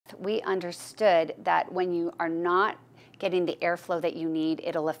we understood that when you are not getting the airflow that you need,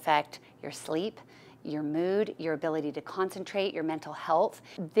 it'll affect your sleep, your mood, your ability to concentrate, your mental health.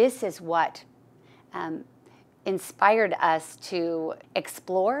 This is what inspired us to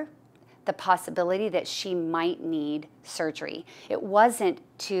explore the possibility that she might need surgery. It wasn't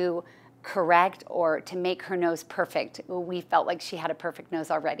to correct or to make her nose perfect. We felt like she had a perfect nose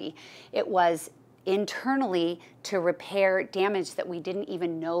already. It was internally to repair damage that we didn't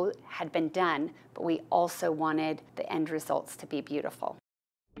even know had been done, but we also wanted the end results to be beautiful.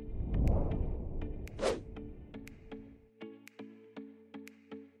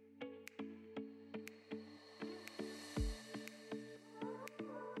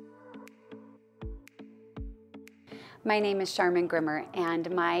 My name is Scharman and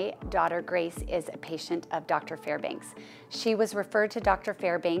my daughter Grace is a patient of Dr. Fairbanks. She was referred to Dr.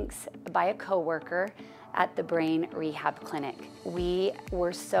 Fairbanks by a coworker at the Brain Rehab Clinic. We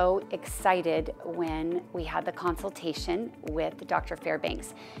were so excited when we had the consultation with Dr.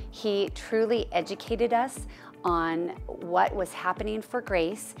 Fairbanks. He truly educated us on what was happening for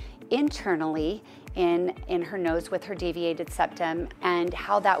Grace internally in her nose with her deviated septum and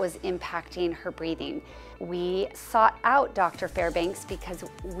how that was impacting her breathing. We sought out Dr. Fairbanks because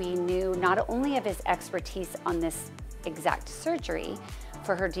we knew not only of his expertise on this exact surgery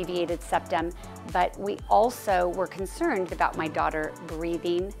for her deviated septum, but we also were concerned about my daughter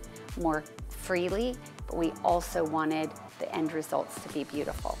breathing more freely, but we also wanted the end results to be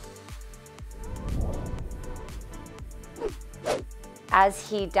beautiful. As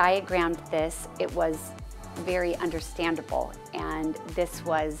he diagrammed this, it was very understandable, and this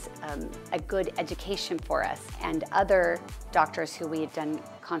was a good education for us. And other doctors who we had done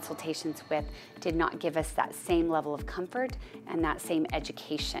consultations with did not give us that same level of comfort and that same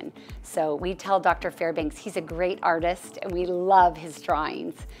education. So we tell Dr. Fairbanks he's a great artist and we love his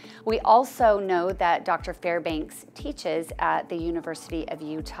drawings. We also know that Dr. Fairbanks teaches at the University of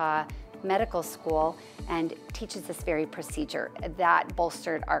Utah Medical School and teaches this very procedure. That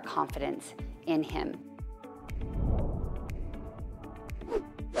bolstered our confidence in him.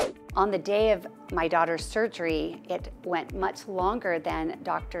 On the day of my daughter's surgery, it went much longer than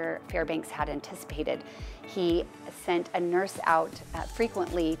Dr. Fairbanks had anticipated. He sent a nurse out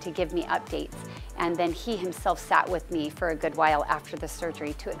frequently to give me updates, and then he himself sat with me for a good while after the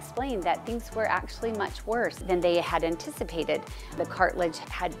surgery to explain that things were actually much worse than they had anticipated. The cartilage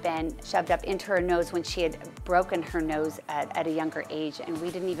had been shoved up into her nose when she had broken her nose at a younger age, and we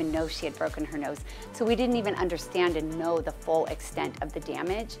didn't even know she had broken her nose. So we didn't even understand and know the full extent of the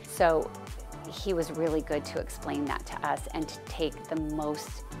damage. So he was really good to explain that to us and to take the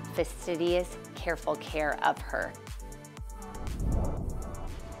most fastidious, careful care of her.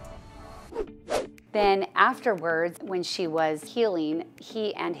 Then afterwards, when she was healing,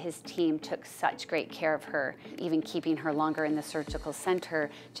 he and his team took such great care of her, even keeping her longer in the surgical center,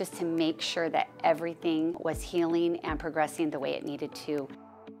 just to make sure that everything was healing and progressing the way it needed to.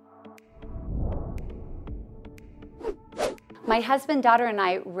 My husband, daughter, and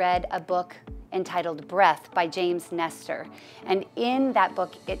I read a book entitled Breath by James Nestor. And in that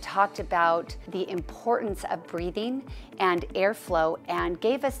book, it talked about the importance of breathing and airflow and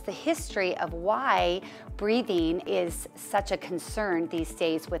gave us the history of why breathing is such a concern these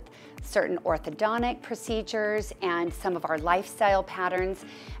days with certain orthodontic procedures and some of our lifestyle patterns.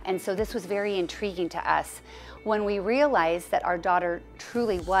 And so this was very intriguing to us. When we realized that our daughter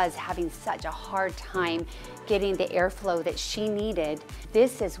truly was having such a hard time getting the airflow that she needed,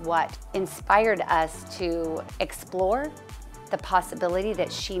 this is what inspired us to explore the possibility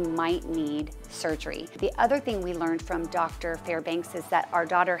that she might need surgery. The other thing we learned from Dr. Fairbanks is that our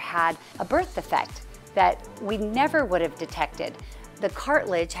daughter had a birth defect that we never would have detected. The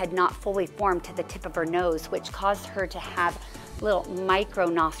cartilage had not fully formed to the tip of her nose, which caused her to have little micro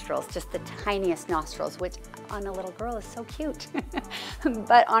nostrils, just the tiniest nostrils, which on a little girl is so cute.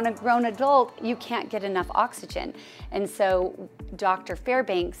 But on a grown adult, you can't get enough oxygen. And so Dr.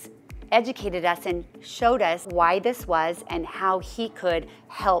 Fairbanks educated us and showed us why this was and how he could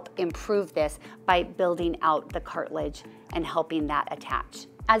help improve this by building out the cartilage and helping that attach.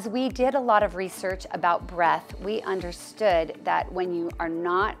 As we did a lot of research about breath, we understood that when you are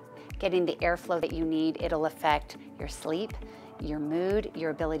not getting the airflow that you need, it'll affect your sleep, your mood, your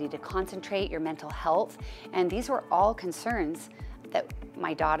ability to concentrate, your mental health. And these were all concerns that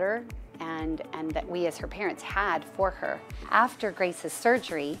my daughter and that we as her parents had for her. After Grace's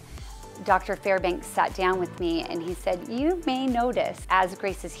surgery, Dr. Fairbanks sat down with me and he said, you may notice as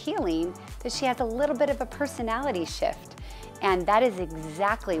Grace is healing that she has a little bit of a personality shift. And that is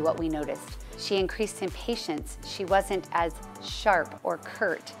exactly what we noticed. She increased in patience. She wasn't as sharp or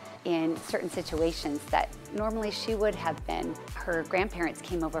curt. in certain situations that normally she would have been. Her grandparents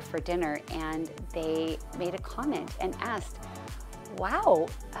came over for dinner and they made a comment and asked, wow,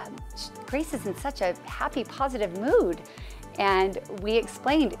 Grace is in such a happy, positive mood. And we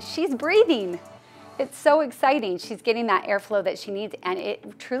explained, she's breathing. It's so exciting. She's getting that airflow that she needs, and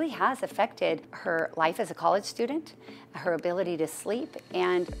it truly has affected her life as a college student, her ability to sleep,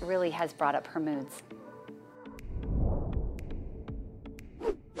 and really has brought up her moods.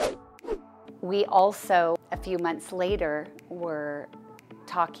 We also, a few months later, were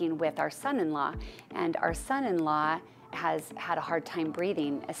talking with our son-in-law, and our son-in-law has had a hard time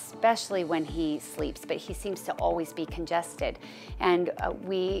breathing, especially when he sleeps, but he seems to always be congested. And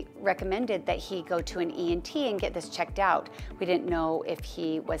we recommended that he go to an ENT and get this checked out. We didn't know if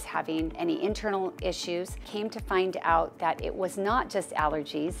he was having any internal issues. Came to find out that it was not just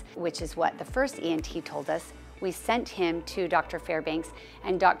allergies, which is what the first ENT told us. We sent him to Dr. Fairbanks,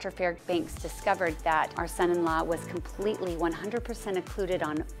 and Dr. Fairbanks discovered that our son-in-law was completely 100% occluded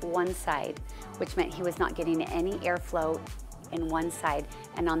on one side, which meant he was not getting any airflow in one side,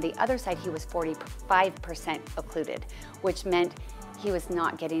 and on the other side he was 45% occluded, which meant he was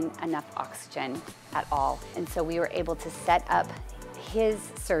not getting enough oxygen at all. And so we were able to set up his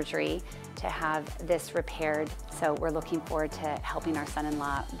surgery to have this repaired. So we're looking forward to helping our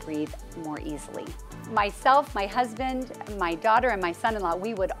son-in-law breathe more easily. Myself, my husband, my daughter, and my son-in-law,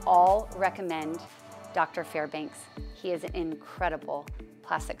 we would all recommend Dr. Fairbanks. He is an incredible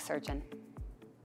plastic surgeon.